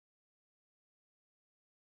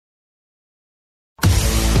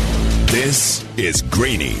This is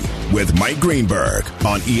Greeny with Mike Greenberg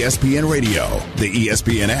on ESPN Radio, the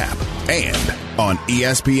ESPN app, and on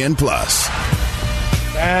ESPN Plus.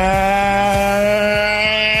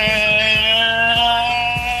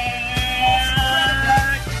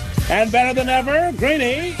 And better than ever,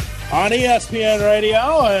 Greeny on ESPN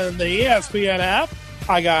Radio and the ESPN app.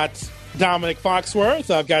 I got Dominic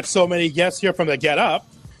Foxworth. I've got so many guests here from the Get Up.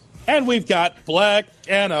 And we've got Black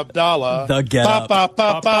and Abdallah. The Get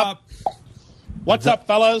Up. What's up,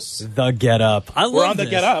 fellas? The Get Up. We're on the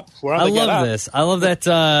Get Up. I love this. I love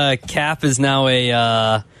that Cap is now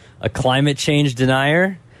a climate change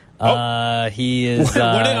denier. He is. What did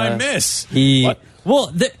I miss?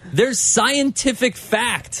 Well, there's scientific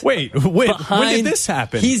fact. Wait. When did this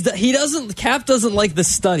happen? Cap doesn't like the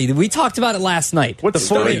study. We talked about it last night. What's the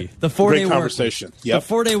study? The 4-day work conversation. Week. Yep.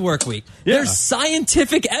 The 4-day work week. Yeah. There's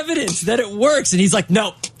scientific evidence that it works, and he's like,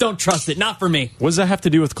 no, don't trust it. Not for me. What does that have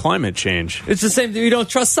to do with climate change? It's the same thing. We don't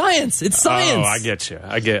trust science. It's science. Oh, I get you.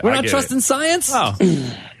 We're not trusting science. Oh.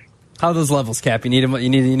 How are those levels, Cap? You need them. You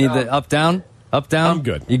need the up down. Up down. I'm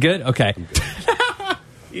good. You good? Okay.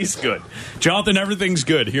 He's good. Jonathan, everything's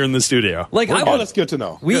good here in the studio. That's good to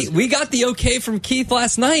know. We got the okay from Keith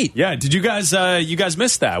last night. Yeah, did you guys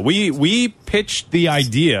missed that? We pitched the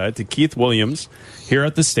idea to Keith Williams here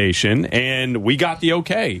at the station, and we got the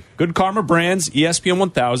okay. Good Karma Brands, ESPN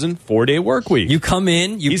 1000, 4-day work week. You come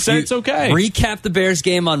in, he said it's okay. Recap the Bears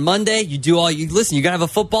game on Monday. You do listen, you got to have a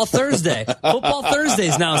football Thursday. Football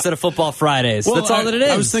Thursdays now instead of football Fridays. Well, that's all that it is.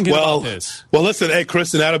 I was thinking about this. Well, listen, hey,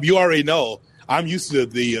 Chris and Adam, you already know. I'm used to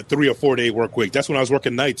the 3 or 4 day work week. That's when I was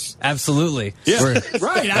working nights. Absolutely. Yeah.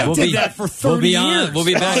 Right. I did that for 30 years. We'll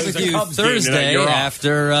be back with you Thursday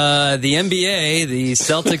after the NBA, the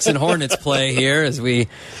Celtics and Hornets play here as we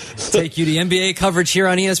take you to NBA coverage here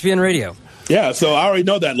on ESPN Radio. Yeah, so I already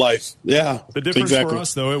know that life. Yeah. The difference for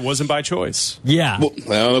us, though, it wasn't by choice. Yeah.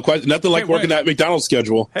 Well, nothing like working that McDonald's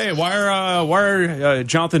schedule. Hey, why are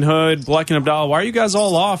Jonathan Hood, Black and Abdallah, why are you guys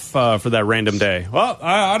all off for that random day? Well,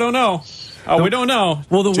 I don't know. We don't know.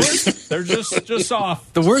 Well, the worst they're just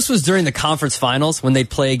off. The worst was during the conference finals when they'd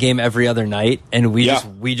play a game every other night, and we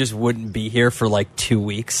just wouldn't be here for like 2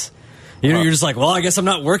 weeks. You know, you're just like, well, I guess I'm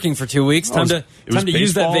not working for 2 weeks. Time to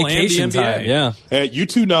use that vacation time. Yeah. Hey, you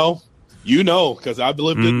two know. You know, because I've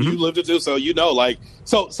lived it. You lived it too, so you know.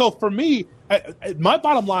 So for me, my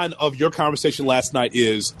bottom line of your conversation last night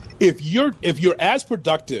is if you're as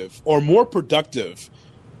productive or more productive,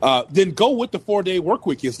 then go with the 4-day work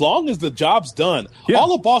week. As long as the job's done,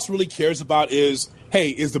 all a boss really cares about is, hey,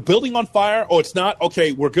 is the building on fire or it's not?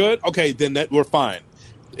 Okay, we're good. Okay, then we're fine.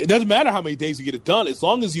 It doesn't matter how many days you get it done, as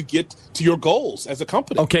long as you get to your goals as a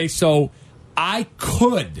company. Okay, so I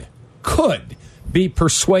could be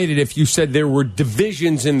persuaded if you said there were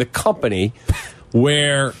divisions in the company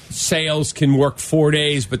where sales can work 4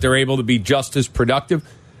 days, but they're able to be just as productive.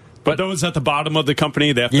 But those at the bottom of the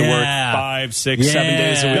company, they have to work 5, 6, 7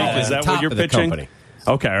 days a week. Is that what you're pitching? Company.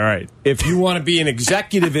 Okay, all right. If you want to be an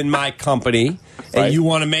executive in my company and you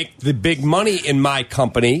want to make the big money in my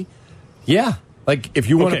company, like if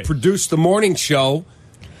you want to produce the morning show,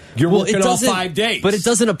 you're working all 5 days. But it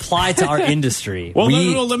doesn't apply to our industry. Well,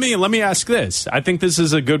 no, let me ask this. I think this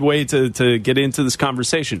is a good way to get into this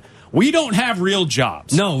conversation. We don't have real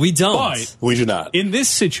jobs. No, we don't. But we do not. In this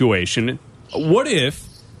situation, what if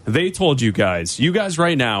they told you guys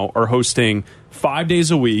right now are hosting 5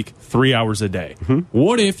 days a week, 3 hours a day?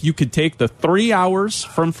 What if you could take the 3 hours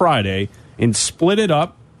from Friday and split it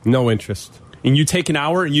up? No interest. And you take an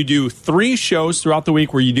hour and you do 3 shows throughout the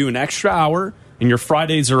week where you do an extra hour and your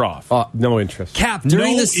Fridays are off. No interest. Cap,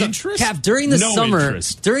 during the summer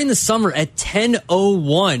at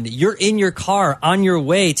 10:01, you're in your car on your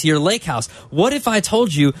way to your lake house. What if I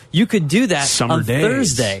told you could do that on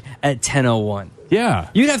Thursday at 10:01? Yeah.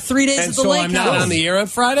 You'd have 3 days at the lake I'm house. not on the air on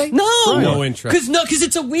Friday? No interest. Because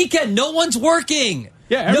it's a weekend. No one's working.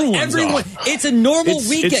 Yeah, everyone. It's a normal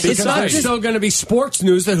weekend. It's not there's still going to be sports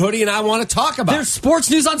news that Hoodie and I want to talk about. There's sports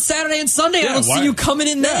news on Saturday and Sunday. I don't see you coming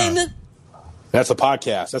in then. That's a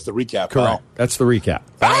podcast. That's the recap. Correct. Pal. That's the recap.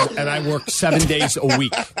 And I work 7 days a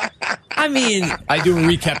week. I mean, I do a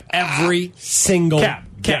recap every single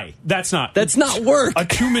day. That's not work. A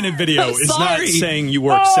 2-minute video is not saying you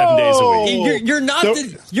work 7 days a week. You're not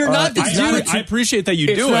the I appreciate that you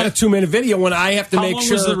do it. It's not a 2-minute video when I have to make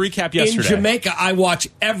sure. How long was the recap yesterday? In Jamaica, I watch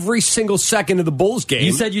every single second of the Bulls game.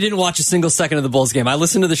 You said you didn't watch a single second of the Bulls game. I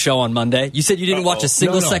listened to the show on Monday. You said you didn't watch a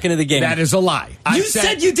single second of the game. That is a lie. You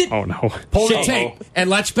said you did. Oh, no. Pull the tape.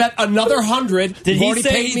 And let's bet another 100. Did he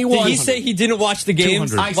say he didn't watch the game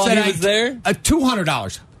while he was there?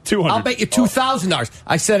 $200. $200. I'll bet you $2,000.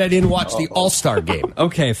 I said I didn't watch the All-Star game.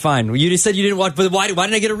 Okay, fine. You just said you didn't watch, but why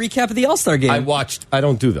didn't I get a recap of the All-Star game? I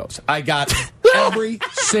don't do those. I got every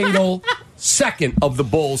single second of the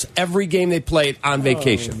Bulls, every game they played on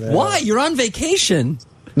vacation. Why? You're on vacation.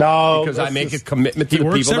 No, because I make a commitment to the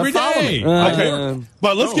people that follow me. Okay.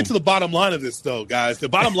 But let's get to the bottom line of this, though, guys. The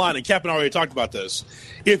bottom line, and Captain already talked about this.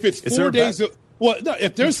 If it's 4 days,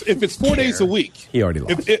 if it's 4 days a week, he already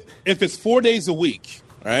lost. If it's 4 days a week,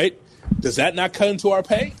 right? Does that not cut into our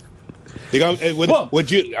pay? Would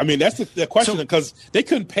you? I mean, that's the question, because they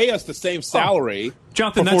couldn't pay us the same salary.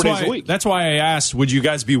 Jonathan, for 4 days a week. That's why I asked, would you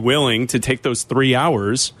guys be willing to take those 3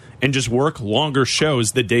 hours and just work longer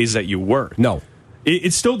shows the days that you work? No.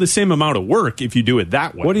 It's still the same amount of work if you do it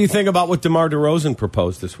that way. What do you think about what DeMar DeRozan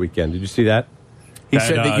proposed this weekend? Did you see that? He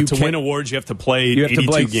said that you to win awards, you have to play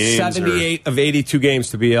 82 games. 78 of 82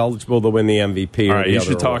 games to be eligible to win the MVP. All right, you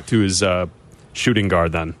should talk to his shooting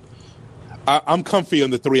guard then. I'm comfy on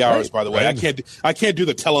the 3 hours, by the way. I can't do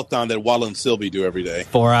the telethon that Walla and Sylvie do every day.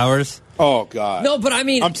 4 hours? Oh, God. No, but I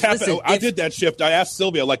mean, I'm tapping. Listen, I did that shift. I asked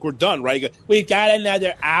Sylvia, like, we're done, right? He goes, we got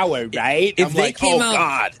another hour, right? If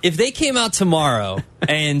they came out tomorrow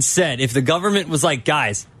and said, if the government was like,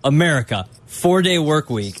 guys, America, 4-day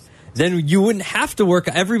work week, then you wouldn't have to work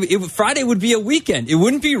Friday would be a weekend. It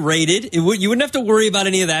wouldn't be rated. You wouldn't have to worry about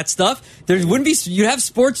any of that stuff. There wouldn't be. You have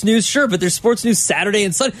sports news, sure, but there's sports news Saturday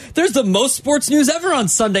and Sunday. There's the most sports news ever on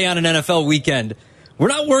Sunday on an NFL weekend. We're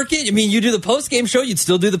not working. I mean, you do the post-game show, you'd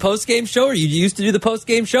still do the post-game show, or you used to do the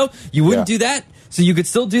post-game show. You wouldn't do that, so you could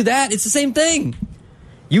still do that. It's the same thing.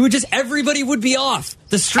 You would everybody would be off.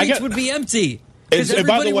 The streets would be empty. Because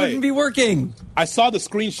everybody wouldn't be working. I saw the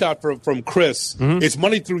screenshot from Chris. Mm-hmm. It's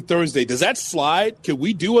Monday through Thursday. Does that slide? Could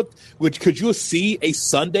we do it? Could you see a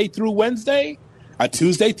Sunday through Wednesday? A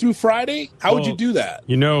Tuesday through Friday? How would you do that?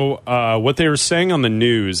 You know, what they were saying on the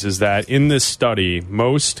news is that in this study,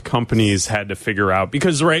 most companies had to figure out,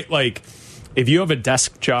 because, right, like, if you have a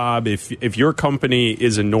desk job, if your company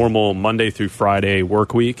is a normal Monday through Friday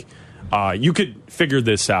work week, you could figure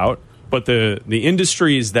this out. But the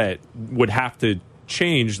industries that would have to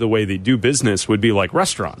change the way they do business would be like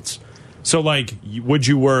restaurants. So, like, would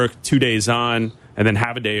you work 2 days on and then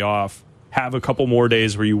have a day off, have a couple more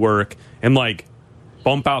days where you work, and, like,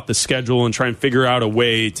 bump out the schedule and try and figure out a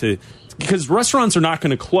way to... Because restaurants are not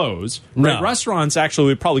going to close. No. Right? Restaurants actually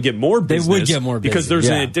would probably get more business. They would get more business. Because there's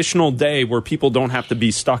an additional day where people don't have to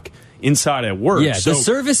be stuck inside at work. Yeah, the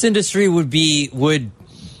service industry would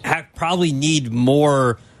probably need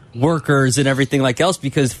more workers and everything like else,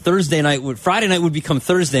 because Friday night would become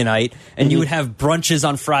Thursday night, and you would have brunches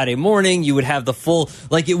on Friday morning. You would have the full,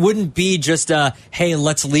 like, it wouldn't be just hey,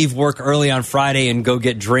 let's leave work early on Friday and go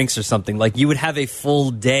get drinks or something. Like, you would have a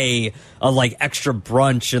full day of, like, extra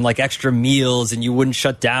brunch and, like, extra meals, and you wouldn't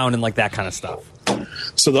shut down and, like, that kind of stuff.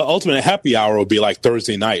 So the ultimate happy hour would be like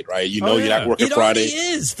Thursday night, right? You're not working Friday. It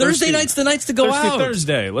already is. Thursday night's the nights to go out.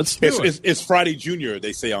 Thursday. Let's do it. It's Friday Junior,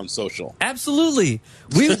 they say on social. Absolutely.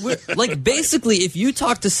 We're like, basically, if you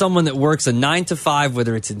talk to someone that works a 9 to 5,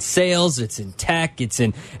 whether it's in sales, it's in tech, it's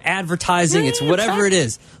in advertising, it's whatever it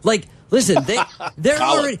is, like, listen, they're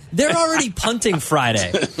already punting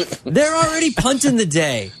Friday. They're already punting the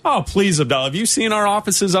day. Oh, please, Abdallah. Have you seen our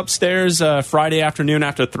offices upstairs Friday afternoon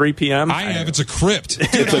after 3 p.m.? I have. It's a crypt.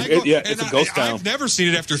 It's a ghost town. I've never seen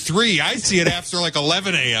it after 3. I see it after like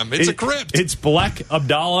 11 a.m. It's a crypt. It's Black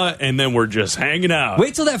Abdallah, and then we're just hanging out.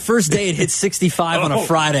 Wait till that first day it hits 65 on a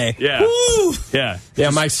Friday. Yeah. Woo! Yeah. Yeah,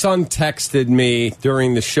 my son texted me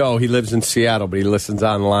during the show. He lives in Seattle, but he listens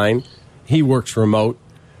online. He works remote.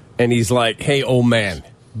 And he's like, hey, old man,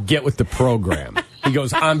 get with the program. He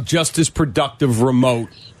goes, I'm just as productive remote.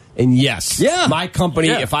 And yes, my company,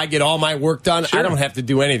 if I get all my work done, I don't have to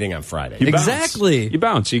do anything on Friday. Exactly. You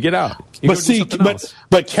bounce. You get out.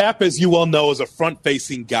 But Cap, as you well know, is a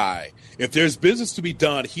front-facing guy. If there's business to be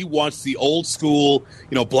done, he wants the old school,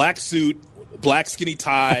 black suit, black skinny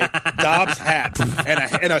tie, Dobbs hat,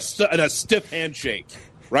 and a stiff handshake.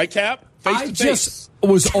 Right, Cap? I just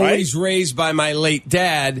was always raised by my late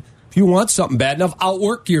dad. If you want something bad enough,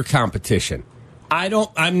 outwork your competition.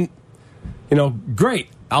 Great.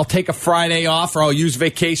 I'll take a Friday off, or I'll use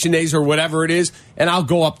vacation days or whatever it is, and I'll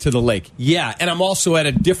go up to the lake. Yeah, and I'm also at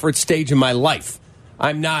a different stage in my life.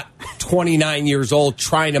 I'm not 29 years old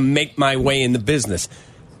trying to make my way in the business.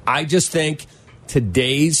 I just think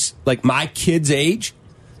today's, like, my kids' age,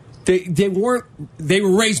 they were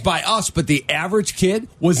raised by us, but the average kid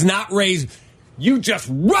was not raised. You just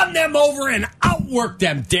run them over and outwork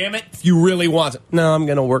them, damn it, if you really want it. No, I'm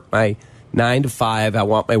going to work my 9 to 5. I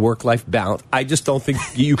want my work-life balance. I just don't think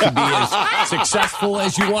you could be as successful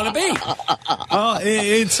as you want to be.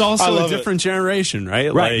 It's also a different generation,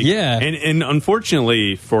 right? Right. Like, yeah. And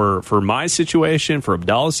unfortunately, for my situation, for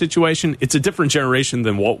Abdallah's situation, it's a different generation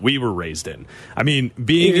than what we were raised in. I mean,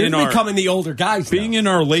 You're becoming the older guys being now. in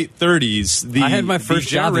our late 30s, I had my first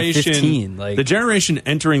job at 15. The generation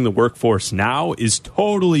entering the workforce now is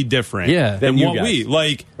totally different Than than you what guys. we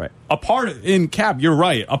like. Right. A part in Cap, you're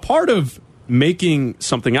right. A part of making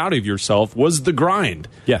something out of yourself was the grind.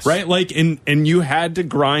 Yes. Right? Like, and you had to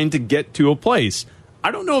grind to get to a place.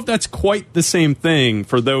 I don't know if that's quite the same thing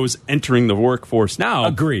for those entering the workforce now.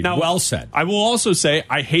 Agreed. Now, Well said. I will also say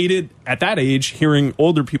I hated, at that age, hearing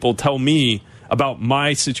older people tell me about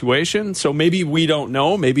my situation. So maybe we don't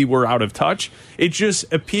know. Maybe we're out of touch. It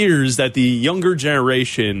just appears that the younger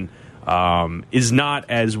generation is not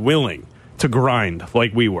as willing to grind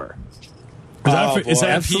like we were. Is that a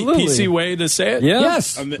Absolutely. PC way to say it? Yeah.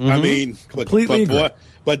 Yes. I mean, Completely agree.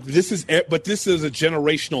 But this is a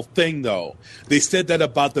generational thing, though. They said that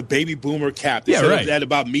about the baby boomer Cap. They said that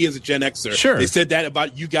about me as a Gen Xer. Sure. They said that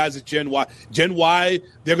about you guys as Gen Y. Gen Y,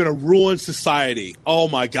 they're going to ruin society. Oh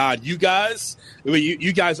my God, you guys! I mean,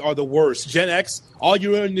 you guys are the worst. Gen X, all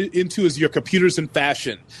you're into is your computers and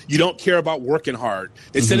fashion. You don't care about working hard.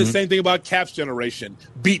 They said the same thing about Cap's generation.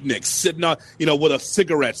 Beatniks sitting on, with a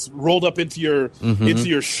cigarettes rolled up into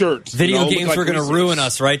your shirt. Video games were going to ruin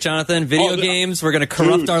us, right, Jonathan? Video games were going to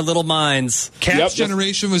corrupt our little minds. Cap's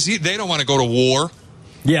generation they don't want to go to war.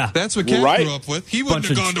 Yeah. That's what Cap grew up with. He wouldn't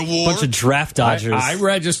have gone to war. Bunch of draft dodgers. I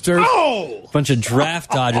registered. Oh! Bunch of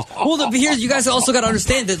draft dodgers. Well, but here, you guys also got to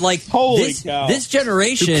understand that, like, Holy cow. this Do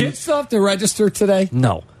generation. kids still have to register today?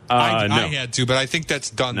 No. I No. had to, but I think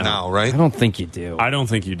that's done now, right? I don't think you do. I don't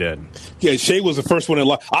think you did. Yeah, Shay was the first one in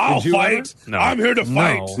line. I'll you fight. ever? No. I'm here to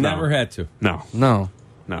fight. No. Never had to. No. No.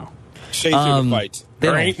 Shay's here to fight.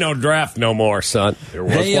 There ain't no draft no more, son. There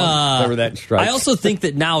was They, one. Remember that in stripes. I also think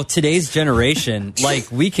that now today's generation,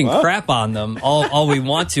 like, we can crap on them all we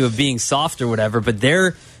want to of being soft or whatever, but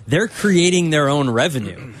they're creating their own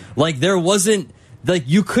revenue. Like, there wasn't. Like,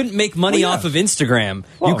 you couldn't make money off of Instagram.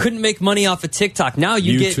 You couldn't make money off of TikTok. Now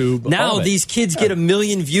YouTube, all of it. these kids get 1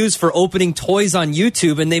 million views for opening toys on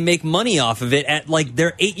YouTube, and they make money off of it at, like,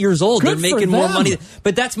 they're 8 years old. Good They're making for more them. money.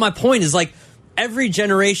 But that's my point, is like, every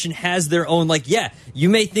generation has their own, like, yeah, you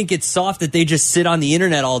may think it's soft that they just sit on the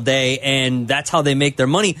internet all day and that's how they make their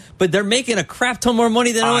money, but they're making a crap ton more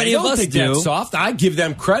money than any of us think do. that's soft. I give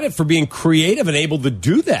them credit for being creative and able to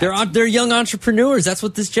do that. They're young entrepreneurs. That's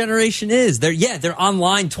what this generation is. They're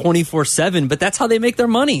online 24/7, but that's how they make their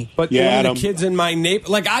money. But Yeah, the Adam. kids in my neighbor,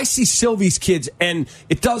 like I see Sylvie's kids, and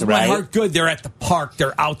it does my Right. heart good. They're at the park.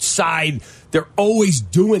 They're outside. They're always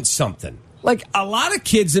doing something. Like a lot of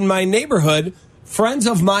kids in my neighborhood, friends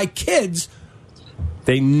of my kids,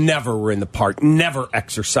 they never were in the park, never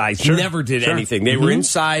exercised, never did anything. They were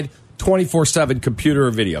inside 24/7 computer or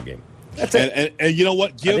video game. That's it. And you know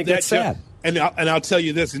what? Give think that that's sad. And I'll tell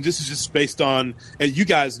you this, and this is just based on, and you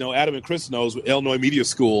guys know, Adam and Chris knows, with Illinois Media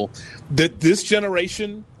School, that this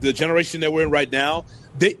generation, the generation that we're in right now,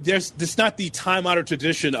 there's not the time-honored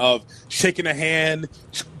tradition of shaking a hand,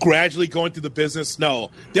 gradually going through the business. No,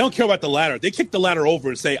 they don't care about the ladder. They kick the ladder over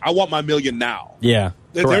and say, I want my million now. Yeah.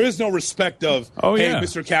 There is no respect of, hey,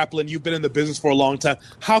 Mr. Kaplan, you've been in the business for a long time.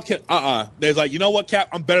 How can, There's like, you know what, Cap,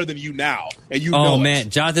 I'm better than you now. And you know Oh, it. man.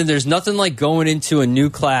 Jonathan, there's nothing like going into a new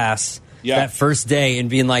class that first day and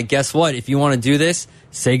being like, guess what? If you want to do this,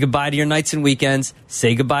 say goodbye to your nights and weekends.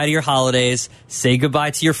 Say goodbye to your holidays. Say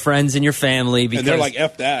goodbye to your friends and your family. Because and they're like,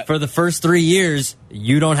 F that. For the first 3 years,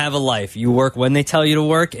 you don't have a life. You work when they tell you to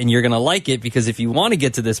work, and you're going to like it because if you want to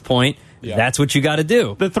get to this point, that's what you got to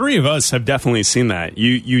do. The three of us have definitely seen that.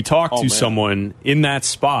 You talk to man. someone in that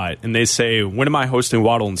spot, and they say, when am I hosting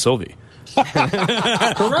Waddle and Sylvie?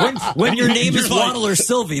 When your name is Waddle or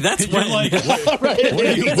Sylvie, that's when. Like, what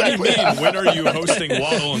do you mean? When are you hosting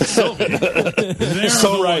Waddle and Sylvie? They're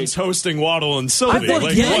So the right. ones hosting Waddle and Sylvie.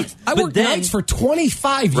 I worked nights for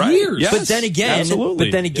 25 years. Yes. But then again,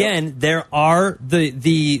 absolutely. there are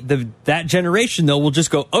that generation though will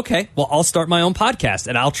just go, okay, well, I'll start my own podcast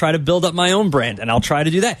and I'll try to build up my own brand and I'll try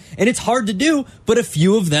to do that. And it's hard to do, but a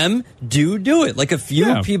few of them do it. Like a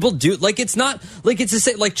few people do. Like it's not like it's the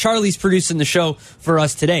same. Like Charlie's producing the show for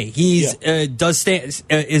us today. He's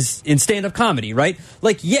is in stand-up comedy, right?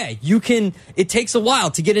 Like, you can. It takes a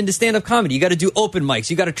while to get into stand-up comedy. You got to do open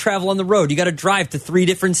mics. You got to travel on the road. You got to drive to 3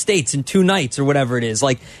 different states in 2 nights or whatever it is.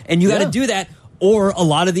 Like, and you got to do that Or a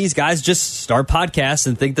lot of these guys just start podcasts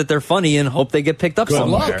and think that they're funny and hope they get picked up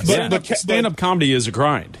somewhere. But stand-up comedy is a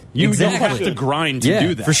grind. You don't have to grind to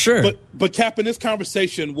do that. For sure. But Cap, in this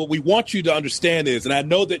conversation, what we want you to understand is, and I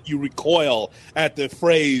know that you recoil at the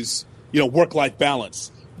phrase, work-life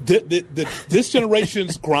balance. This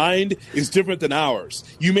generation's grind is different than ours.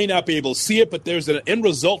 You may not be able to see it, but there's an end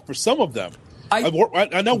result for some of them.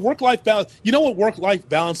 I know work-life balance. You know what work-life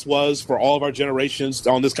balance was for all of our generations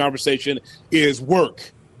on this conversation is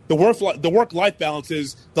work. The work-life balance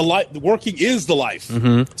is the working is the life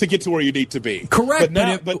to get to where you need to be. Correct.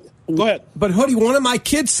 But go ahead. But Hoodie, one of my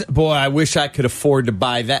kids said, boy, I wish I could afford to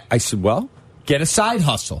buy that. I said, well, get a side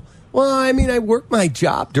hustle. Well, I mean, I work my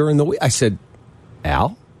job during the week. I said,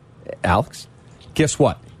 Alex, guess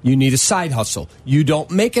what? You need a side hustle. You don't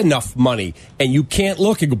make enough money, and you can't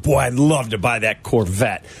look and go, boy, I'd love to buy that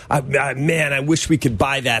Corvette. Man, I wish we could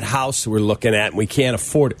buy that house we're looking at, and we can't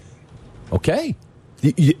afford it. Okay.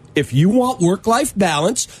 If you want work-life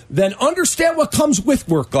balance, then understand what comes with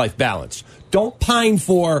work-life balance. Don't pine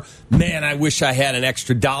for, man, I wish I had an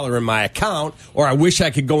extra $1 in my account, or I wish I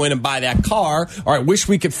could go in and buy that car, or I wish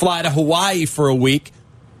we could fly to Hawaii for a week.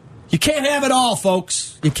 You can't have it all,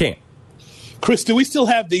 folks. You can't. Chris, do we still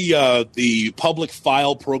have the public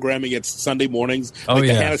file programming at Sunday mornings,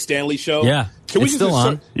 the Hannah Stanley show? Yeah, Can we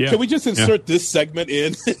just insert Yeah. this segment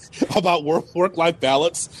in about work-life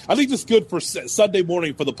balance? I think it's good for Sunday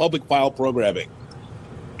morning for the public file programming.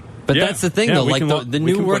 But that's the thing, though. Like the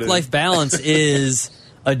new work-life balance is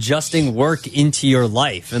adjusting work into your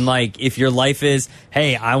life. And like if your life is,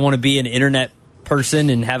 hey, I want to be an internet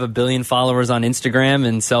person and have 1 billion followers on Instagram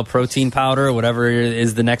and sell protein powder or whatever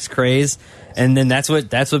is the next craze, and then that's what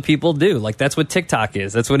people do. Like that's what TikTok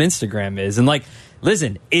is. That's what Instagram is. And like,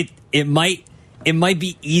 listen, it might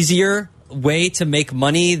be easier way to make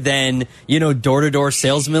money than door-to-door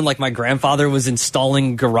salesman. Like my grandfather was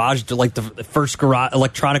installing the first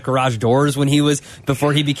electronic garage doors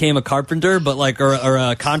before he became a carpenter, but like or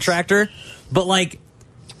a contractor. But like,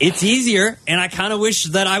 it's easier, and I kind of wish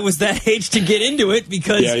that I was that age to get into it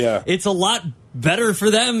because it's a lot better for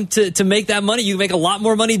them to make that money. You make a lot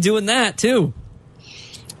more money doing that, too.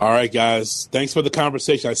 All right, guys. Thanks for the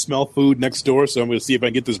conversation. I smell food next door, so I'm going to see if I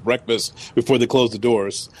can get this breakfast before they close the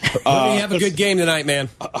doors. Have a good game tonight, man.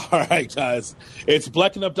 All right, guys. It's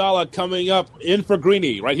Black and Abdallah coming up in for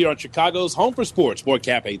Greeny right here on Chicago's Home for Sports. Boy,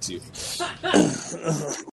 Cap hates you.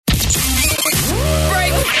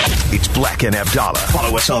 It's Black and Abdallah.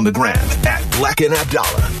 Follow us on the gram at Black and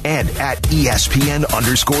Abdallah and at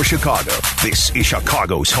ESPN_Chicago. This is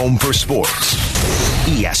Chicago's Home for Sports.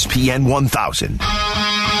 ESPN 1000.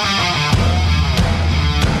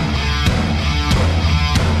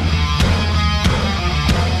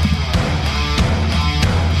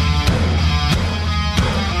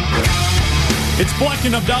 It's Black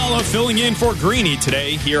and Abdallah filling in for Greeny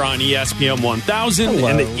today here on ESPN 1000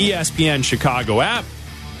 and the ESPN Chicago app.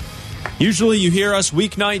 Usually you hear us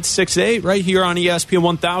weeknights 6 to 8 right here on ESPN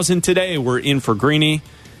 1000. Today we're in for Greeny,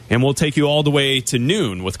 and we'll take you all the way to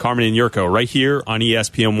noon with Carmen and Yurko right here on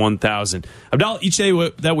ESPN 1000. Abdallah, each day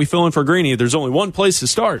that we fill in for Greeny, there's only one place to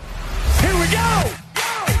start. Here we go!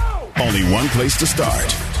 Only one place to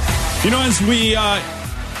start. As we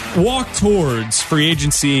walk towards free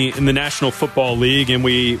agency in the National Football League and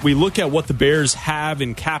we look at what the Bears have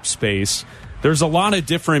in cap space, there's a lot of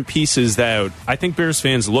different pieces that I think Bears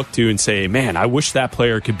fans look to and say, man, I wish that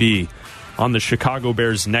player could be on the Chicago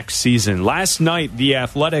Bears next season. Last night, The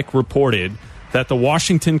Athletic reported that the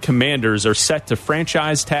Washington Commanders are set to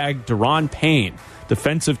franchise tag Daron Payne,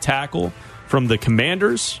 defensive tackle from the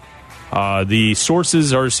Commanders. The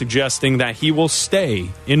sources are suggesting that he will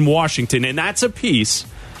stay in Washington, and that's a piece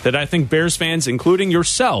that I think Bears fans, including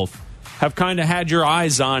yourself, have kind of had your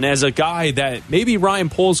eyes on as a guy that maybe Ryan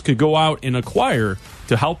Poles could go out and acquire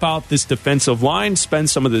to help out this defensive line, spend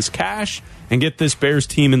some of this cash, and get this Bears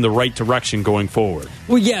team in the right direction going forward.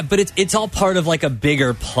 Well, yeah, but it's all part of like a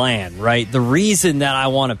bigger plan, right? The reason that I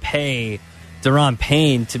want to pay Daron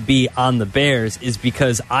Payne to be on the Bears is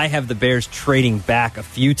because I have the Bears trading back a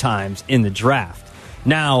few times in the draft.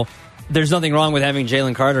 Now, there's nothing wrong with having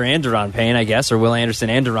Jalen Carter and Daron Payne, I guess, or Will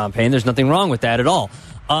Anderson and Daron Payne. There's nothing wrong with that at all.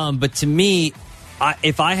 But to me,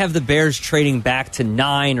 if I have the Bears trading back to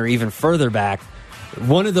 9 or even further back,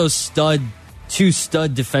 one of those two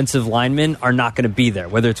stud defensive linemen are not going to be there,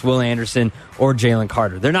 whether it's Will Anderson or Jalen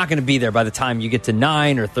Carter. They're not going to be there by the time you get to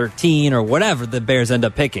 9 or 13 or whatever the Bears end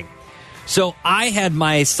up picking. So I had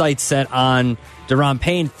my sights set on Daron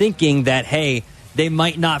Payne thinking that, hey, they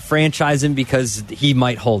might not franchise him because he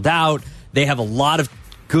might hold out. They have a lot of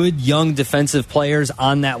good young defensive players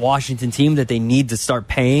on that Washington team that they need to start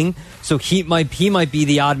paying. So he might be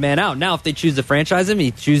the odd man out. Now, if they choose to franchise him,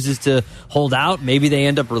 he chooses to hold out. Maybe they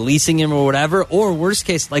end up releasing him or whatever. Or worst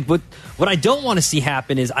case, like what I don't want to see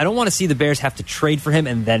happen is I don't want to see the Bears have to trade for him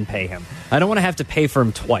and then pay him. I don't want to have to pay for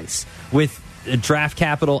him twice with draft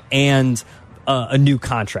capital and a new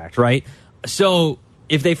contract, right? So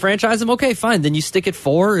if they franchise him, okay, fine. Then you stick at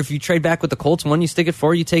 4. If you trade back with the Colts, 1, you stick at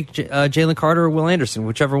 4. You take Jalen Carter or Will Anderson,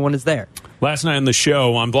 whichever one is there. Last night on the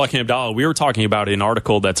show on Block and Abdallah, we were talking about an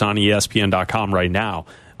article that's on ESPN.com right now.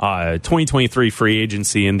 2023 free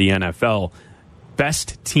agency in the NFL.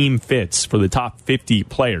 Best team fits for the top 50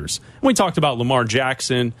 players. And we talked about Lamar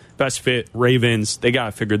Jackson, best fit Ravens. They got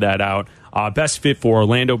to figure that out. Best fit for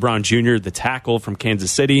Orlando Brown Jr., the tackle from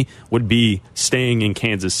Kansas City, would be staying in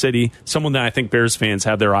Kansas City. Someone that I think Bears fans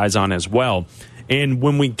have their eyes on as well. And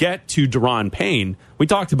when we get to Daron Payne, we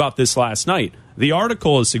talked about this last night. The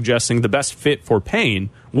article is suggesting the best fit for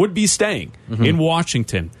Payne would be staying in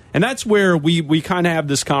Washington. And that's where we kind of have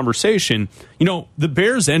this conversation. You know, the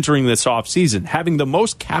Bears entering this offseason, having the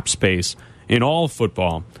most cap space in all of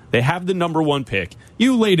football. They have the number 1 pick.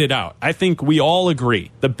 You laid it out. I think we all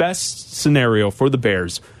agree. The best scenario for the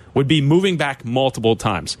Bears would be moving back multiple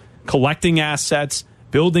times, collecting assets,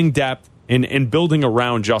 building depth, and building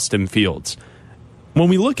around Justin Fields. When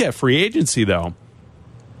we look at free agency, though,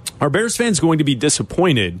 are Bears fans going to be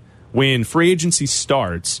disappointed when free agency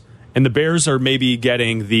starts and the Bears are maybe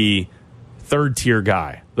getting the 3rd-tier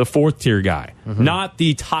guy, the 4th-tier guy, not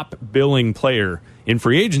the top billing player in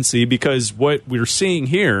free agency? Because what we're seeing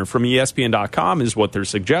here from ESPN.com is what they're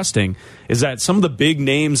suggesting is that some of the big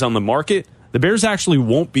names on the market, the Bears actually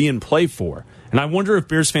won't be in play for. And I wonder if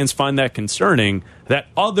Bears fans find that concerning, that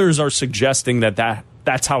others are suggesting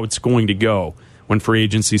that's how it's going to go when free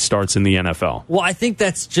agency starts in the NFL. Well, I think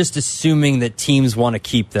that's just assuming that teams want to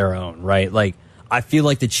keep their own, right? Like, I feel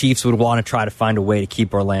like the Chiefs would want to try to find a way to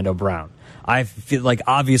keep Orlando Brown. I feel like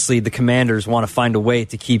obviously the Commanders want to find a way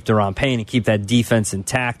to keep Daron Payne and keep that defense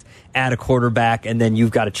intact, add a quarterback, and then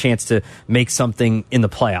you've got a chance to make something in the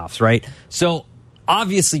playoffs, right? So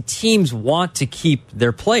obviously teams want to keep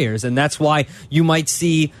their players, and that's why you might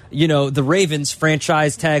see, you know, the Ravens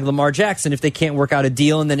franchise tag Lamar Jackson if they can't work out a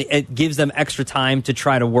deal, and then it gives them extra time to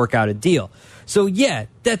try to work out a deal. So yeah,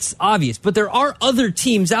 that's obvious. But there are other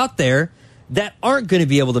teams out there that aren't going to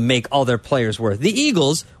be able to make all their players worth. The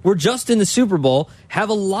Eagles were just in the Super Bowl, have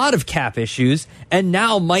a lot of cap issues, and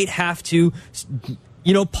now might have to,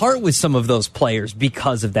 you know, part with some of those players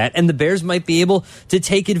because of that. And the Bears might be able to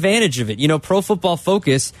take advantage of it. You know, Pro Football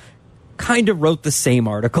Focus kind of wrote the same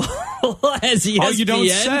article as ESPN. Oh, you don't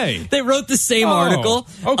say. They wrote the same article.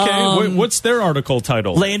 Okay, what's their article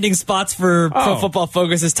title? Landing spots for Pro Football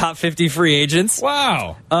Focus's top 50 free agents.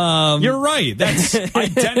 Wow. You're right. That's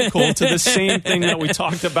identical to the same thing that we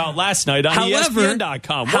talked about last night on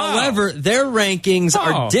ESPN.com. Wow. However, their rankings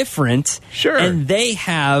are different. Sure. And they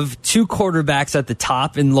have 2 quarterbacks at the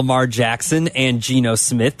top in Lamar Jackson and Geno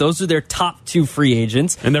Smith. Those are their top 2 free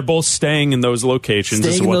agents. And they're both staying in those locations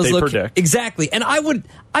is what they predict. Exactly. And I would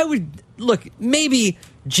look, maybe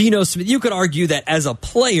Geno Smith, you could argue that as a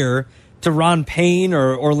player, Daron Payne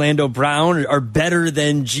or Orlando Brown are better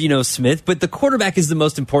than Geno Smith, but the quarterback is the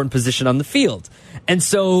most important position on the field. And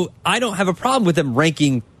so I don't have a problem with them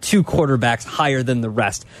ranking 2 quarterbacks higher than the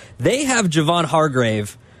rest. They have Javon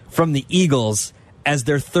Hargrave from the Eagles as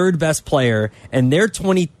their 3rd best player, and their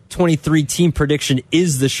 2023 team prediction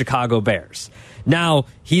is the Chicago Bears. Now,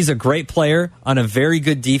 he's a great player on a very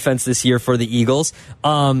good defense this year for the Eagles.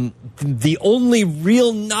 The only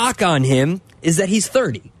real knock on him is that he's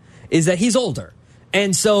 30, is that he's older.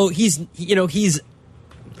 And so it's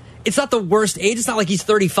not the worst age. It's not like he's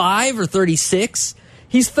 35 or 36.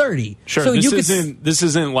 He's 30. Sure, so this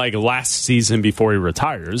isn't like last season before he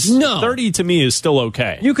retires. No. 30 to me is still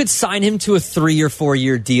okay. You could sign him to a 3 or 4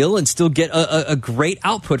 year deal and still get a great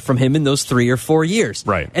output from him in those 3 or 4 years.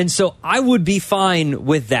 Right. And so I would be fine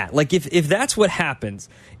with that. Like if that's what happens,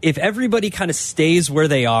 if everybody kind of stays where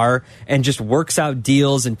they are and just works out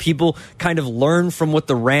deals and people kind of learn from what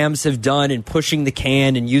the Rams have done in pushing the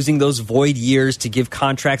can and using those void years to give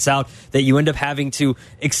contracts out that you end up having to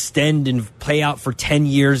extend and pay out for 10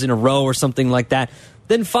 years in a row or something like that,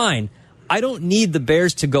 then fine. I don't need the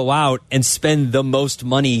Bears to go out and spend the most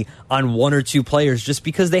money on 1 or 2 players just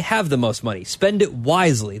because they have the most money. Spend it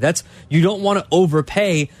wisely. You don't want to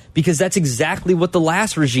overpay, because that's exactly what the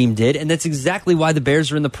last regime did, and that's exactly why the Bears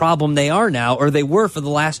are in the problem they are now, or they were for the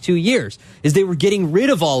last 2 years, is they were getting rid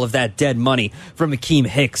of all of that dead money from Akeem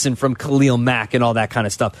Hicks and from Khalil Mack and all that kind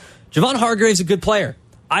of stuff. Javon Hargrave's a good player.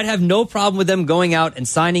 I'd have no problem with them going out and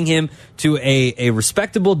signing him to a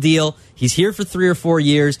respectable deal. He's here for 3 or 4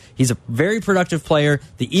 years. He's a very productive player.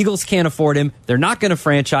 The Eagles can't afford him. They're not going to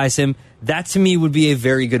franchise him. That, to me, would be a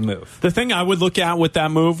very good move. The thing I would look at with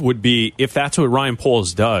that move would be, if that's what Ryan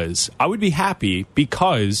Poles does, I would be happy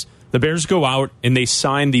because the Bears go out and they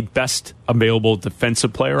sign the best available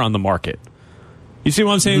defensive player on the market. You see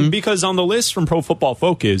what I'm saying? Mm-hmm. Because on the list from Pro Football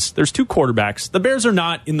Focus, there's 2 quarterbacks. The Bears are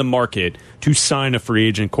not in the market to sign a free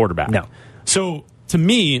agent quarterback. No. So, to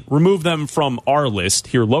me, remove them from our list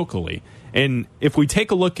here locally. And if we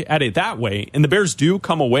take a look at it that way, and the Bears do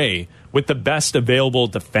come away with the best available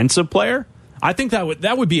defensive player, I think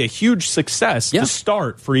that would be a huge success to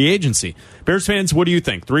start free agency. Bears fans, what do you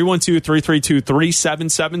think?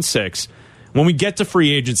 312-332-3776. When we get to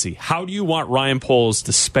free agency, how do you want Ryan Poles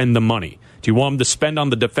to spend the money? Do you want him to spend on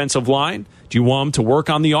the defensive line? Do you want him to work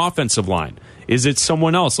on the offensive line? Is it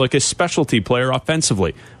someone else, like a specialty player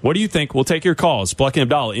offensively? What do you think? We'll take your calls. Black and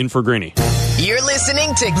Abdallah in for Greeny. You're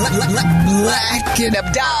listening to Black and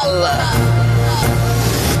Abdallah.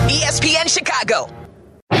 ESPN Chicago.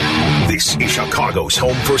 This is Chicago's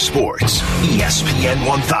home for sports. ESPN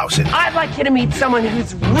 1000. I'd like you to meet someone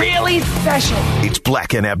who's really special. It's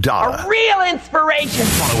Black and Abdallah. A real inspiration.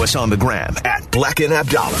 Follow us on the gram at Black and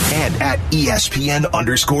Abdallah and at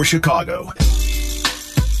ESPN_Chicago.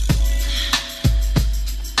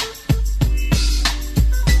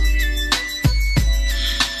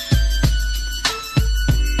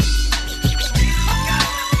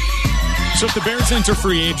 So if the Bears enter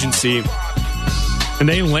free agency and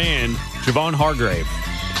they land Javon Hargrave,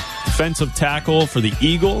 defensive tackle for the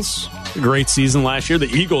Eagles, a great season last year. The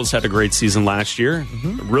Eagles had a great season last year.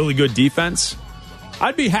 Really good defense.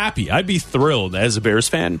 I'd be happy. I'd be thrilled as a Bears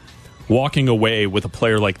fan walking away with a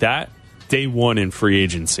player like that day one in free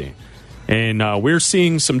agency. And we're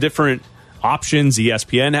seeing some different options.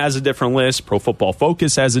 ESPN has a different list. Pro Football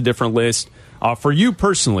Focus has a different list. For you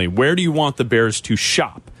personally, where do you want the Bears to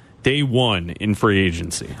shop day one in free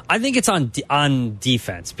agency? I think it's on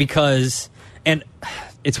defense because, and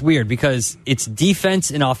it's weird because it's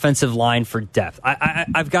defense and offensive line for depth.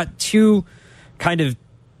 I've got 2 kind of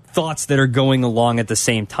thoughts that are going along at the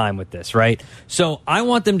same time with this, right? So I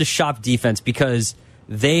want them to shop defense because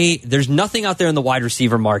there's nothing out there in the wide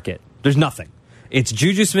receiver market. There's nothing. It's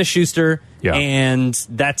Juju Smith-Schuster, and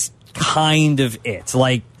that's kind of it.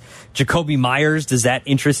 Like, Jacoby Myers, does that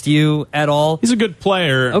interest you at all? He's a good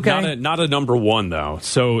player. Okay. Not a number 1, though.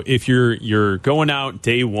 So if you're going out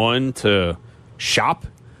day one to shop,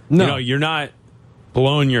 you're not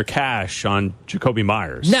blowing your cash on Jacoby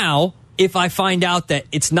Myers. Now, if I find out that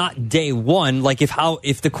it's not day one, like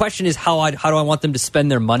if the question is how do I want them to spend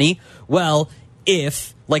their money? Well,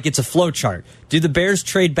 if, like, it's a flow chart. Do the Bears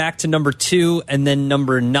trade back to number 2 and then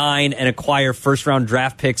number 9 and acquire first-round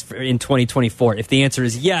draft picks in 2024? If the answer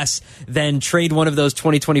is yes, then trade one of those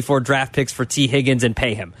 2024 draft picks for T. Higgins and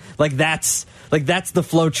pay him. That's the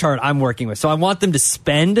flow chart I'm working with. So I want them to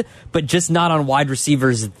spend, but just not on wide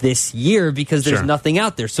receivers this year because there's nothing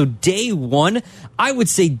out there. So day one, I would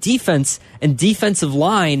say defense and defensive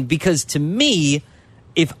line because, to me,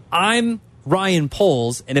 if I'm Ryan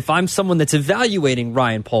Poles, and if I'm someone that's evaluating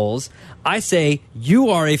Ryan Poles, I say, you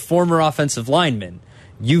are a former offensive lineman.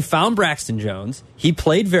 You found Braxton Jones. He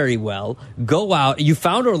played very well. Go out. You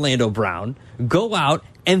found Orlando Brown. Go out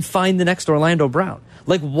and find the next Orlando Brown.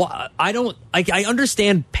 Like, I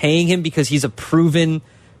understand paying him because he's a proven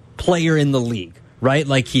player in the league, right?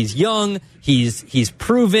 Like, he's young. He's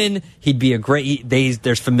proven. He'd be a great,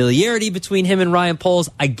 there's familiarity between him and Ryan Poles.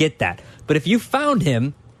 I get that. But if you found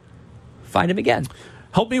him, find him again.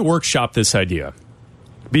 Help me workshop this idea,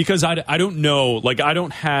 because I don't know, like, I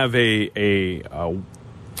don't have an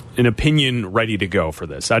opinion ready to go for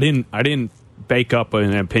this. I didn't bake up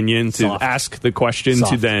an opinion to ask the question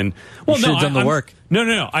to then. Well, you should have done the work.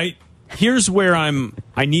 No. Here's where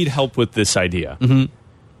I need help with this idea.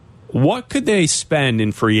 Mm-hmm. What could they spend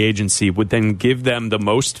in free agency would then give them the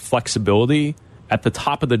most flexibility at the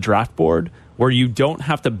top of the draft board, where you don't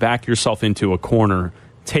have to back yourself into a corner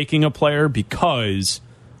taking a player because,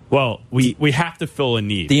 well, we have to fill a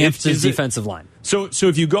need. The answer is defensive line. So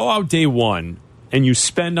if you go out day one and you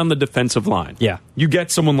spend on the defensive line, you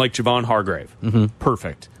get someone like Javon Hargrave. Mm-hmm.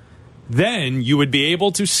 Perfect. Then you would be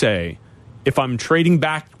able to say, if I'm trading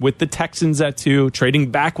back with the Texans at 2,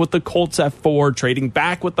 trading back with the Colts at 4, trading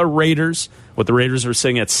back with the Raiders, what the Raiders are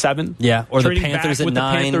saying at 7, or trading the Panthers back at with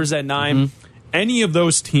 9. the Panthers at 9, any of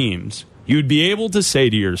those teams, you'd be able to say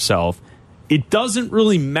to yourself, it doesn't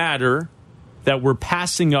really matter that we're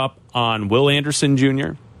passing up on Will Anderson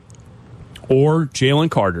Jr. or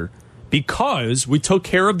Jalen Carter because we took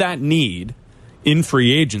care of that need in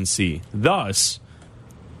free agency. Thus,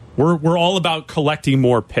 we're all about collecting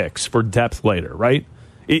more picks for depth later, right?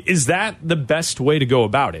 Is that the best way to go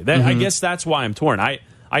about it? I guess that's why I'm torn. I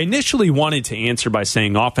initially wanted to answer by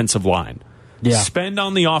saying offensive line. Yeah. Spend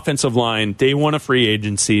on the offensive line, day one of free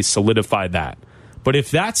agency, solidify that. But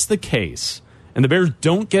if that's the case, and the Bears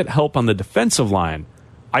don't get help on the defensive line,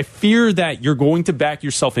 I fear that you're going to back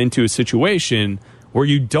yourself into a situation where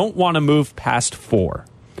you don't want to move past 4.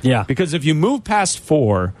 Yeah. Because if you move past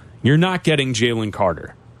 4, you're not getting Jalen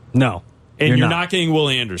Carter. No. And you're not getting Will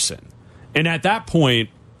Anderson. And at that point,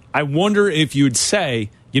 I wonder if you'd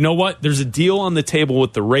say, you know what, there's a deal on the table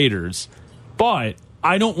with the Raiders, but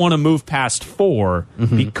I don't want to move past 4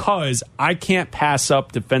 because I can't pass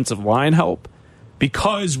up defensive line help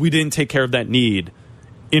because we didn't take care of that need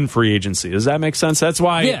in free agency. Does that make sense? That's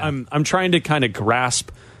why I'm trying to kind of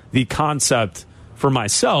grasp the concept for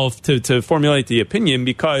myself to formulate the opinion,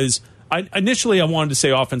 because initially I wanted to say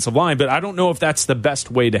offensive line, but I don't know if that's the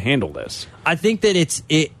best way to handle this. I think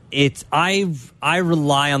that I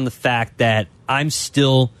rely on the fact that I'm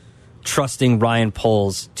still trusting Ryan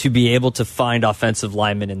Poles to be able to find offensive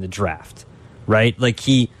linemen in the draft, right? Like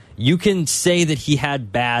you can say that he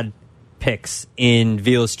had bad picks in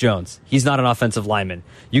Velus Jones. He's not an offensive lineman.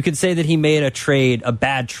 You can say that he made a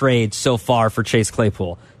bad trade so far for Chase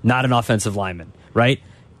Claypool, not an offensive lineman, right?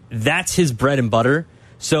 That's his bread and butter.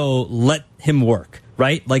 So let him work,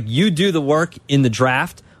 right? Like, you do the work in the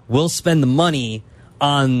draft. We'll spend the money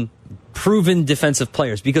on proven defensive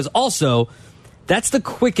players, because also that's the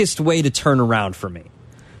quickest way to turn around for me.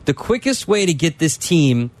 The quickest way to get this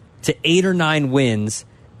team to 8 or 9 wins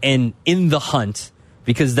and in the hunt,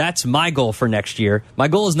 because that's my goal for next year. My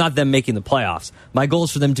goal is not them making the playoffs. My goal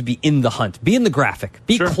is for them to be in the hunt, be in the graphic,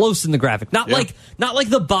 be close in the graphic, not like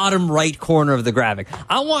the bottom right corner of the graphic.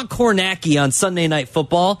 I want Kornacki on Sunday Night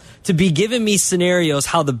Football to be giving me scenarios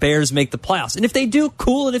how the Bears make the playoffs. And if they do,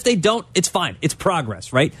 cool. And if they don't, it's fine. It's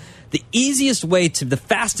progress, right? The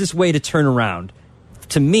fastest way to turn around,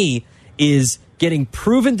 to me, is getting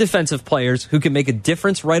proven defensive players who can make a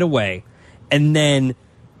difference right away, and then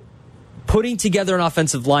putting together an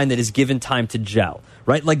offensive line that is given time to gel,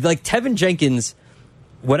 right? Like Tevin Jenkins,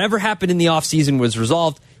 whatever happened in the offseason was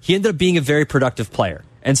resolved. He ended up being a very productive player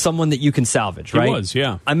and someone that you can salvage, right? He was,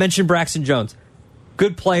 yeah. I mentioned Braxton Jones.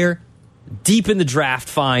 Good player, deep in the draft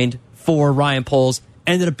find for Ryan Poles,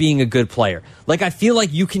 ended up being a good player. Like, I feel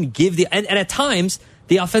like you can give and at times,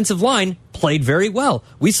 the offensive line played very well.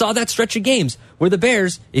 We saw that stretch of games where the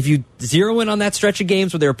Bears, if you zero in on that stretch of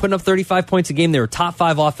games where they were putting up 35 points a game, they were top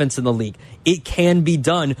 5 offense in the league. It can be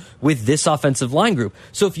done with this offensive line group.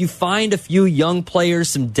 So if you find a few young players,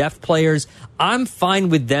 some depth players, I'm fine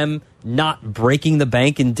with them not breaking the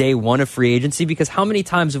bank in day one of free agency, because how many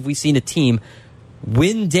times have we seen a team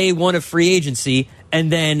win day one of free agency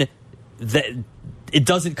and then it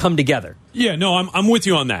doesn't come together? Yeah, no, I'm with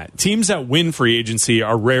you on that. Teams that win free agency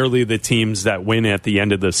are rarely the teams that win at the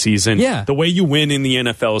end of the season. Yeah. The way you win in the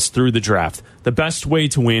NFL is through the draft. The best way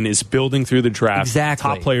to win is building through the draft. Exactly.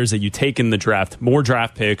 Top players that you take in the draft, more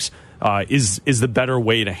draft picks is the better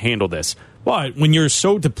way to handle this. But when you're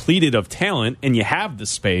so depleted of talent and you have the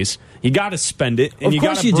space, you got to spend it, and you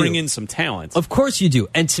got to bring in some talent. Of course you do.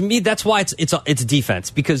 And to me, that's why it's defense,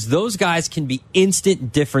 because those guys can be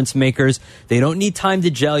instant difference makers. They don't need time to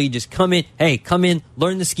gel. You just come in,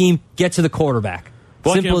 learn the scheme, get to the quarterback.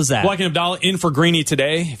 Simple as that. Black and Abdallah in for Greeny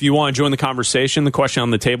today. If you want to join the conversation, the question on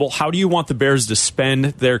the table: how do you want the Bears to spend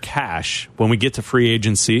their cash when we get to free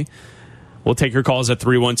agency? We'll take your calls at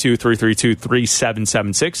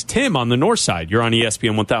 312-332-3776. Tim on the north side. You're on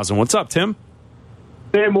ESPN 1000. What's up, Tim?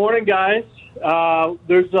 Hey, morning, guys.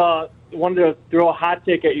 Wanted to throw a hot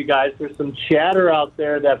take at you guys. There's some chatter out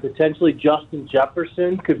there that potentially Justin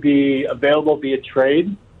Jefferson could be available via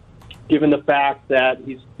trade, given the fact that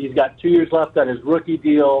he's got 2 years left on his rookie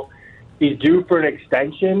deal. He's due for an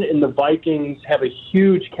extension, and the Vikings have a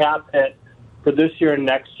huge cap hit for this year and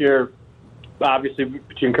next year, obviously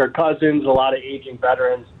between Kirk Cousins, a lot of aging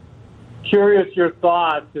veterans. Curious your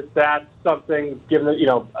thoughts if that's something, given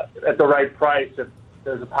that, at the right price, if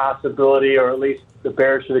there's a possibility, or at least the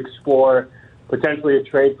Bears should explore potentially a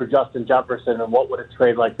trade for Justin Jefferson, and what would a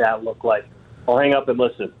trade like that look like? I'll hang up and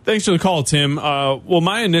listen. Thanks for the call, Tim. Well,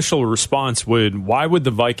 my initial response why would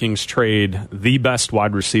the Vikings trade the best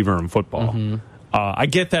wide receiver in football? Mm-hmm. I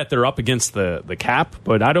get that they're up against the cap,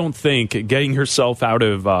 but I don't think getting yourself out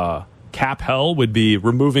of cap hell would be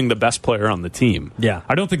removing the best player on the team. Yeah.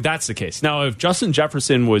 I don't think that's the case. Now, if Justin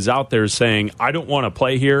Jefferson was out there saying, I don't want to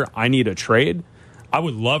play here, I need a trade, I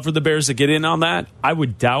would love for the Bears to get in on that. I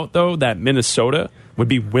would doubt, though, that Minnesota would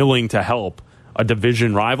be willing to help a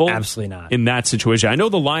division rival. Absolutely not. In that situation. I know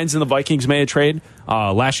the Lions and the Vikings made a trade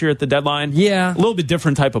last year at the deadline. Yeah. A little bit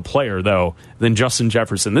different type of player, though, than Justin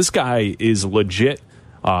Jefferson. This guy is legit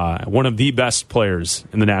one of the best players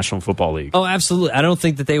in the National Football League. Oh, absolutely. I don't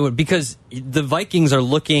think that they would, because the Vikings are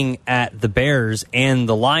looking at the Bears and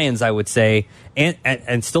the Lions, I would say,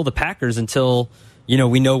 and still the Packers until,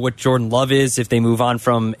 we know what Jordan Love is if they move on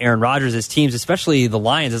from Aaron Rodgers as teams, especially the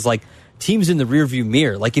Lions, is like teams in the rearview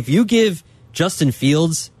mirror. Like if you give Justin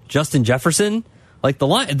Fields, Justin Jefferson, like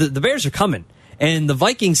the Bears are coming. And the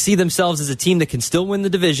Vikings see themselves as a team that can still win the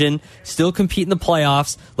division, still compete in the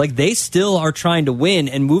playoffs. Like they still are trying to win.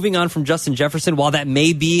 And moving on from Justin Jefferson, while that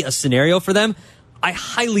may be a scenario for them, I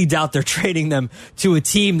highly doubt they're trading them to a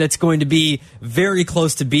team that's going to be very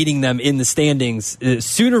close to beating them in the standings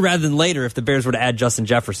sooner rather than later if the Bears were to add Justin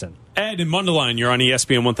Jefferson. Ed in Mundelein, you're on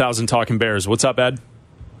ESPN 1000 talking Bears. What's up, Ed?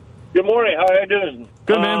 Good morning. How are you doing?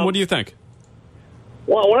 Good, man. What do you think?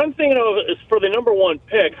 Well, what I'm thinking of is for the number one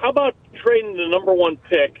pick. How about trading the number one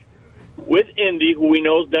pick with Indy, who we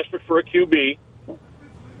know is desperate for a QB,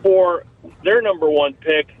 for their number one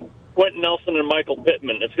pick, Quentin Nelson and Michael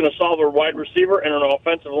Pittman? It's going to solve a wide receiver and an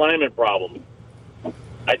offensive lineman problem.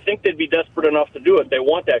 I think they'd be desperate enough to do it. They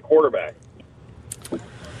want that quarterback.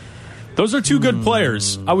 Those are two good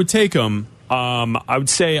players. I would take them. I would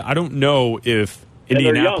say I don't know if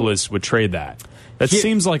Indianapolis would trade that. That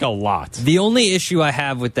seems like a lot. The only issue I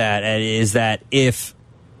have with that is that if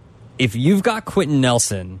you've got Quentin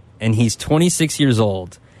Nelson and he's 26 years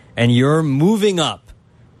old and you're moving up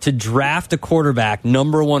to draft a quarterback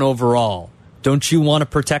number one overall, don't you want to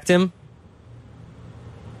protect him?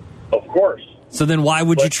 Of course. So then why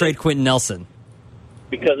would you trade Quentin Nelson?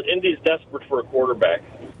 Because Indy's desperate for a quarterback.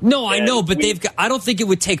 No, I know, but I don't think it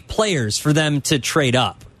would take players for them to trade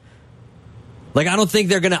up. Like I don't think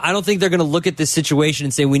they're gonna look at this situation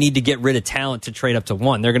and say we need to get rid of talent to trade up to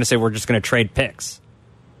one. They're gonna say we're just gonna trade picks.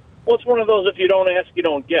 Well, it's one of those if you don't ask, you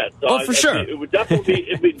don't get. So for sure. It would definitely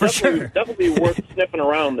be definitely worth sniffing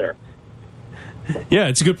around there. Yeah,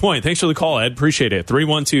 it's a good point. Thanks for the call, Ed. Appreciate it.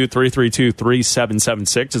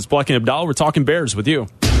 312-332-3776. It's Black and Abdallah. We're talking Bears with you.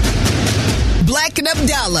 Black and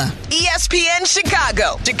Abdallah, ESPN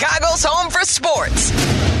Chicago, Chicago's home for sports.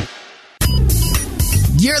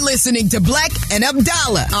 You're listening to Black and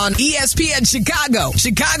Abdallah on ESPN Chicago,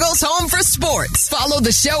 Chicago's home for sports. Follow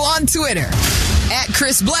the show on Twitter at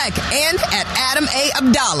Chris Black and at Adam A.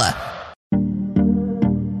 Abdallah.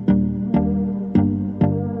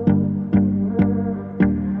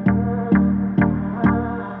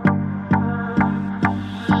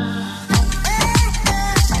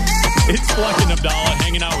 It's Black and Abdallah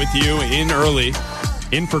hanging out with you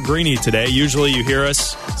in for Greeny today. Usually you hear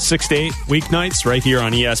us 6 to 8 weeknights right here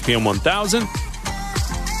on ESPN 1000.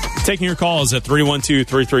 Taking your calls at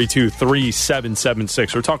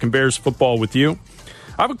 312-332-3776. We're talking Bears football with you.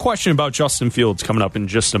 I have a question about Justin Fields coming up in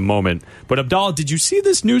just a moment. But Abdallah, did you see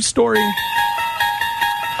this news story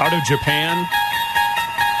out of Japan?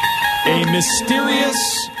 A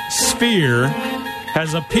mysterious sphere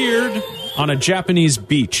has appeared on a Japanese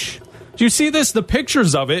beach. Do you see this? The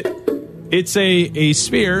pictures of it. It's a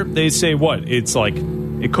sphere. They say what? It's like,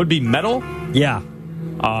 it could be metal? Yeah.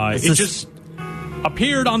 It just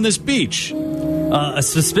appeared on this beach. A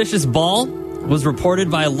suspicious ball was reported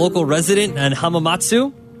by a local resident in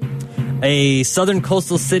Hamamatsu, a southern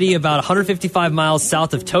coastal city about 155 miles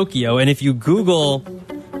south of Tokyo. And if you Google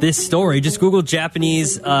this story, just Google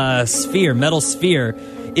Japanese sphere, metal sphere,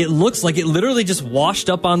 it looks like it literally just washed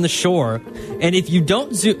up on the shore. And if you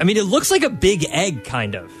don't zoom, I mean, it looks like a big egg,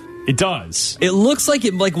 kind of. It does. It looks like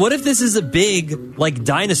it. Like, what if this is a big, like,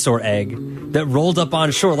 dinosaur egg that rolled up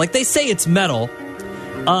on shore? Like, they say it's metal.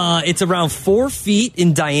 It's around 4 feet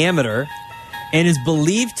in diameter and is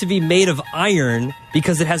believed to be made of iron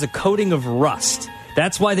because it has a coating of rust.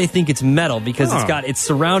 That's why they think it's metal, because it's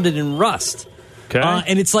surrounded in rust. Okay.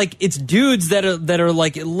 And it's like, it's dudes that are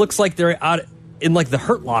like, it looks like they're out in like the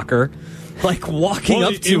Hurt Locker, like walking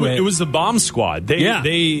up to it. It was the bomb squad.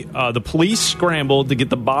 The police scrambled to get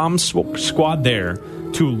the bomb squad there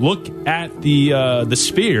to look at the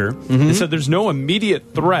sphere. Mm-hmm. They said there's no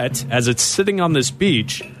immediate threat as it's sitting on this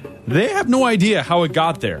beach. They have no idea how it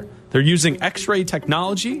got there. They're using X-ray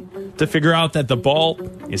technology to figure out that the ball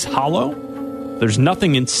is hollow. There's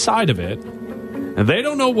nothing inside of it, and they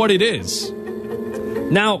don't know what it is.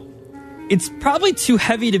 Now, it's probably too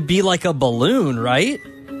heavy to be like a balloon, right?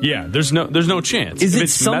 Yeah, there's no chance. Is it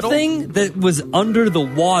something that was under the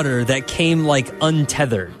water that came like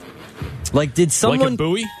untethered? Like, did someone like a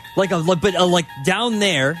buoy, like down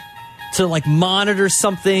there to like monitor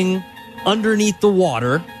something underneath the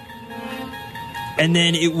water, and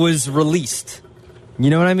then it was released You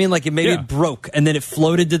know what I mean? Like it broke and then it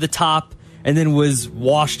floated to the top and then was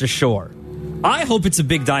washed ashore. I hope it's a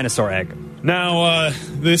big dinosaur egg. Now,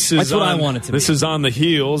 this is That's what I want it to be. This is on the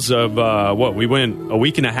heels of what we went a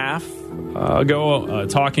week and a half ago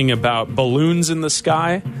talking about balloons in the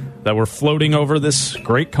sky that were floating over this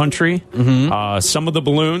great country. Some of the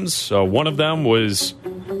balloons, one of them was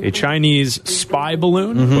a Chinese spy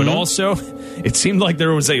balloon, but also it seemed like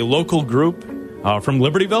there was a local group from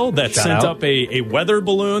Libertyville that sent up a weather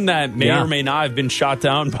balloon that may or may not have been shot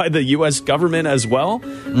down by the U.S. government as well.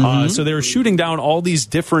 So they were shooting down all these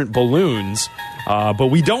different balloons, but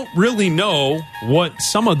we don't really know what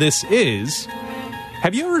some of this is.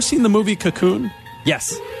 Have you ever seen the movie Cocoon?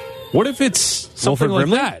 Yes. What if it's something Wilford like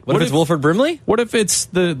Brimley? that? What if it's Wilford Brimley? What if it's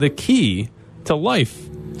the key to life?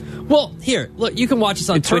 Well, here, look, you can watch us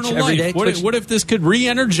on Eternal Twitch every day. life. What if this could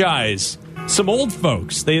re-energize some old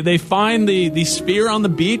folks? They find the spear on the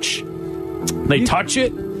beach, they touch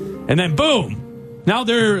it, and then boom! Now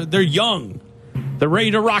they're young. They're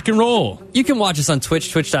ready to rock and roll. You can watch us on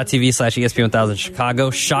Twitch, twitch.tv/ESPN1000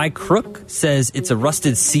 Chicago. Shy Crook says it's a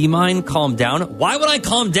rusted sea mine. Calm down. Why would I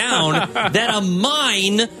calm down that a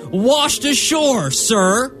mine washed ashore,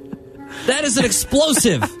 sir? That is an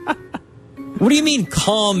explosive. What do you mean,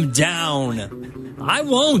 calm down? I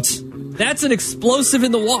won't. That's an explosive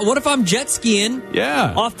in the water. What if I'm jet skiing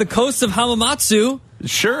off the coast of Hamamatsu?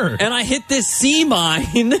 Sure. And I hit this sea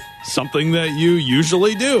mine. Something that you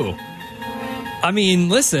usually do. I mean,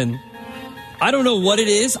 listen, I don't know what it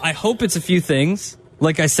is. I hope it's a few things.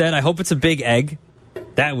 Like I said, I hope it's a big egg.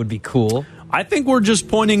 That would be cool. I think we're just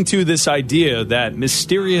pointing to this idea that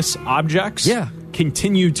mysterious objects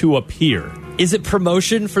continue to appear. Is it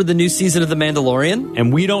promotion for the new season of The Mandalorian?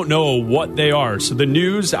 And we don't know what they are. So the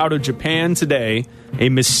news out of Japan today, a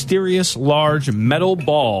mysterious large metal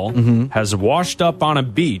ball has washed up on a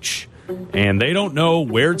beach. And they don't know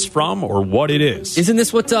where it's from or what it is. Isn't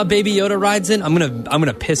this what Baby Yoda rides in? I'm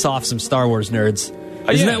gonna piss off some Star Wars nerds.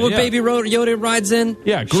 Isn't that what Baby Yoda rides in?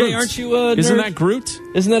 Yeah, Groot. Shay, aren't you a nerd? Isn't that Groot?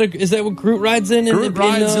 Is that what Groot rides in? Groot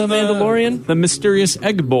rides in Mandalorian? The mysterious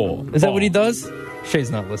egg bowl. Is that what he does?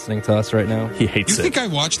 Shay's not listening to us right now. He hates You think I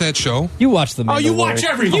watch that show? You watch the Mandalorian. Oh, you watch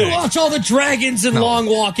everything. You watch all the dragons and long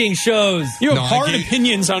walking shows. You have hard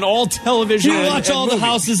opinions on all television. You watch all the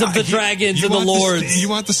houses of the dragons and the lords. You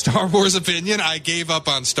want the Star Wars opinion? I gave up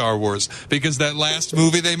on Star Wars because that last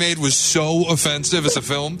movie they made was so offensive as a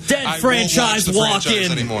film. Dead franchise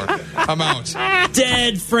franchise anymore. I'm out.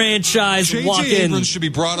 Dead franchise walk-in. J.J. Abrams should be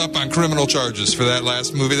brought up on criminal charges for that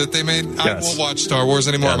last movie that they made. I won't watch Star Wars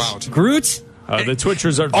anymore. I'm out. Groot? The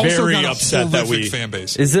Twitchers are very upset that we fan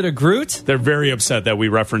base. Is it a Groot? They're very upset that we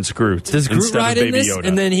reference Groot. Does Groot ride in this? Yoda.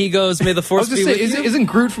 And then he goes, "May the Force be with you." Isn't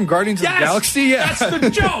Groot from Guardians of the Galaxy? Yeah, that's the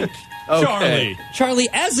joke. Okay. Charlie,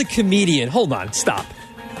 as a comedian, hold on, stop.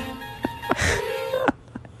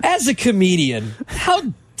 As a comedian,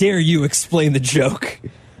 how dare you explain the joke?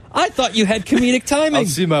 I thought you had comedic timing. I'll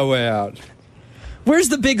see my way out. Where's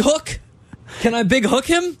the big hook? Can I big hook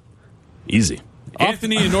him? Easy.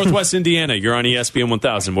 Anthony in Northwest Indiana, you're on ESPN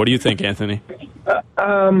 1000. What do you think, Anthony?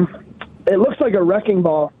 It looks like a wrecking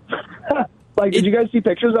ball. Did you guys see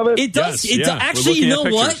pictures of it? It does. Yes, Actually, you know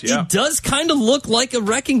what? Yeah. It does kind of look like a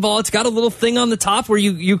wrecking ball. It's got a little thing on the top where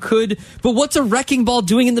you could... But what's a wrecking ball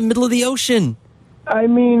doing in the middle of the ocean? I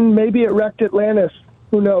mean, maybe it wrecked Atlantis.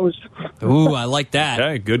 Who knows? Ooh, I like that.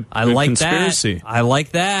 Okay, good. I like conspiracy. that. I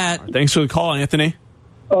like that. Thanks for the call, Anthony.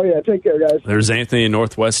 Oh, yeah. Take care, guys. There's Anthony in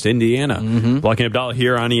Northwest Indiana. Black and Abdallah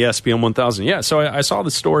here on ESPN 1000. Yeah, so I saw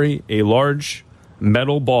the story. A large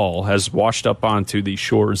metal ball has washed up onto the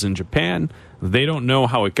shores in Japan. They don't know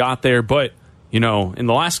how it got there, but, in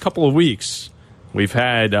the last couple of weeks, we've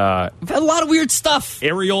had a lot of weird stuff.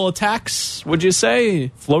 Aerial attacks, would you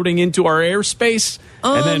say, floating into our airspace?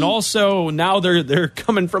 And then also, now they're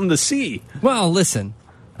coming from the sea. Well, listen.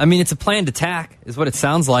 I mean, it's a planned attack, is what it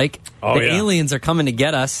sounds like. Oh, the aliens are coming to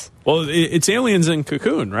get us. Well, it's aliens in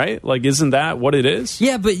Cocoon, right? Like, isn't that what it is?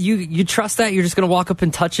 Yeah, but you trust that? You're just going to walk up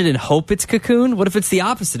and touch it and hope it's Cocoon? What if it's the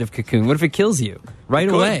opposite of Cocoon? What if it kills you right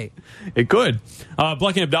away? It could.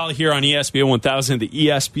 Black and Abdallah here on ESPN 1000, the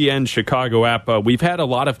ESPN Chicago app. We've had a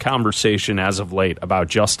lot of conversation as of late about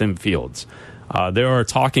Justin Fields. There are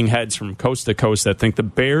talking heads from coast to coast that think the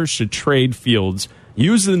Bears should trade Fields,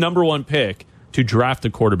 use the number one pick, to draft a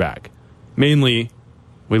quarterback. Mainly,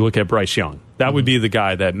 we look at Bryce Young. That would be the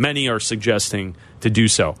guy that many are suggesting to do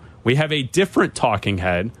so. We have a different talking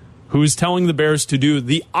head who's telling the Bears to do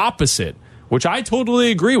the opposite, which I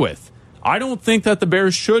totally agree with. I don't think that the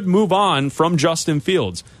Bears should move on from Justin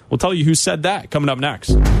Fields. We'll tell you who said that coming up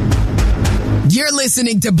next. You're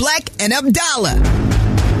listening to Black and Abdallah.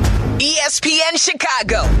 ESPN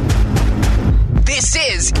Chicago. This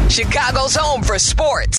is Chicago's home for sports.